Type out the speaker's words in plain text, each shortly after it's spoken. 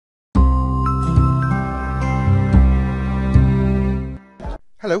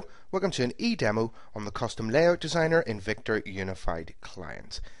Hello, welcome to an eDemo on the Custom Layout Designer in Victor Unified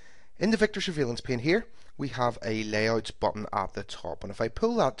Client. In the Victor Surveillance pane here, we have a Layouts button at the top, and if I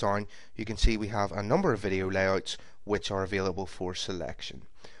pull that down, you can see we have a number of video layouts which are available for selection.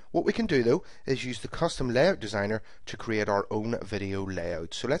 What we can do though is use the Custom Layout Designer to create our own video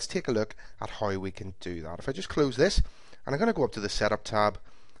layout. So let's take a look at how we can do that. If I just close this, and I'm going to go up to the Setup tab,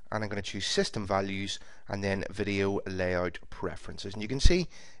 and I'm going to choose System Values and then Video Layout Preferences. And you can see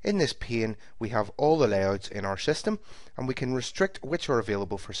in this pane we have all the layouts in our system, and we can restrict which are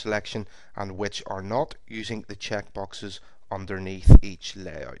available for selection and which are not using the checkboxes underneath each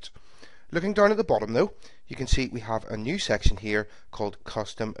layout. Looking down at the bottom though, you can see we have a new section here called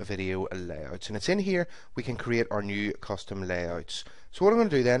Custom Video Layouts, and it's in here we can create our new custom layouts. So what I'm going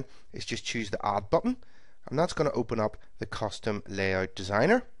to do then is just choose the Add button, and that's going to open up the Custom Layout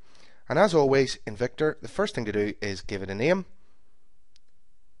Designer. And as always in Victor, the first thing to do is give it a name.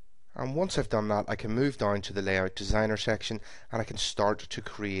 And once I've done that, I can move down to the Layout Designer section and I can start to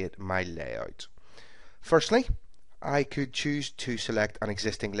create my layout. Firstly, I could choose to select an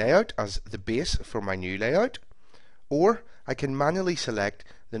existing layout as the base for my new layout, or I can manually select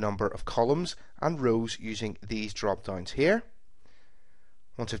the number of columns and rows using these drop downs here.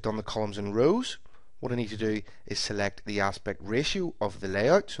 Once I've done the columns and rows, what I need to do is select the aspect ratio of the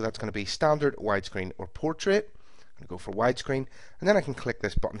layout, so that's going to be standard, widescreen or portrait. I'm going to go for widescreen, and then I can click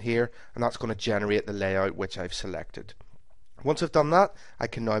this button here and that's going to generate the layout which I've selected. Once I've done that, I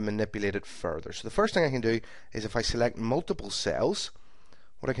can now manipulate it further. So the first thing I can do is, if I select multiple cells,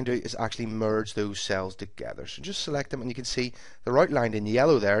 what I can do is actually merge those cells together. So just select them and you can see they're outlined in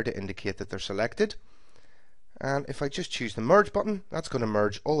yellow there to indicate that they're selected. And if I just choose the merge button, that's going to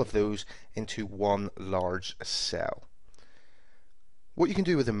merge all of those into one large cell. What you can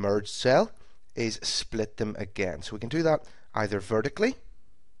do with a merged cell is split them again. So we can do that either vertically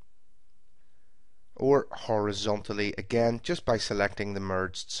or horizontally, again just by selecting the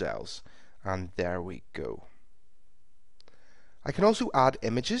merged cells. And there we go. I can also add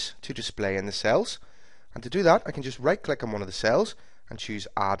images to display in the cells, and to do that I can just right click on one of the cells and choose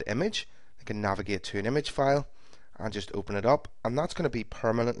Add Image. I can navigate to an image file and just open it up, and that's going to be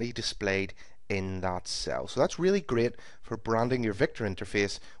permanently displayed in that cell. So that's really great for branding your Victor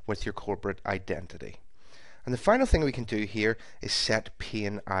interface with your corporate identity. And the final thing we can do here is set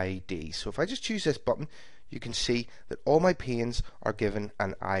pane ID. So if I just choose this button, you can see that all my panes are given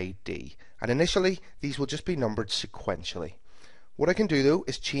an ID, and initially these will just be numbered sequentially. What I can do though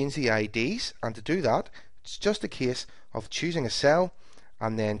is change the IDs, and to do that it's just a case of choosing a cell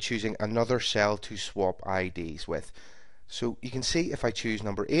and then choosing another cell to swap IDs with. So you can see if I choose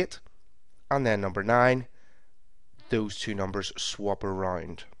number 8 and then number 9, those two numbers swap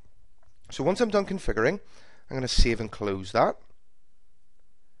around. So once I'm done configuring, I'm going to save and close that.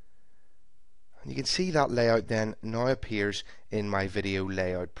 And you can see that layout then now appears in my video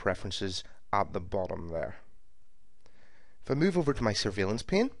layout preferences at the bottom there. If I move over to my surveillance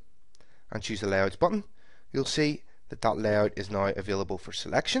pane and choose the layouts button, you'll see that layout is now available for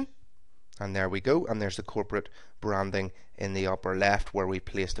selection, and there we go, and there's the corporate branding in the upper left where we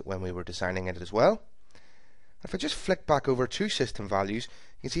placed it when we were designing it as well. If I just flick back over to System Values,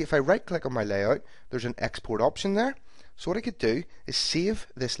 you can see if I right click on my layout, there's an export option there. So what I could do is save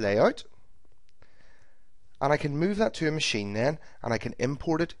this layout, and I can move that to a machine then, and I can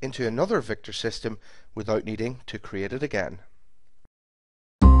import it into another Victor system without needing to create it again.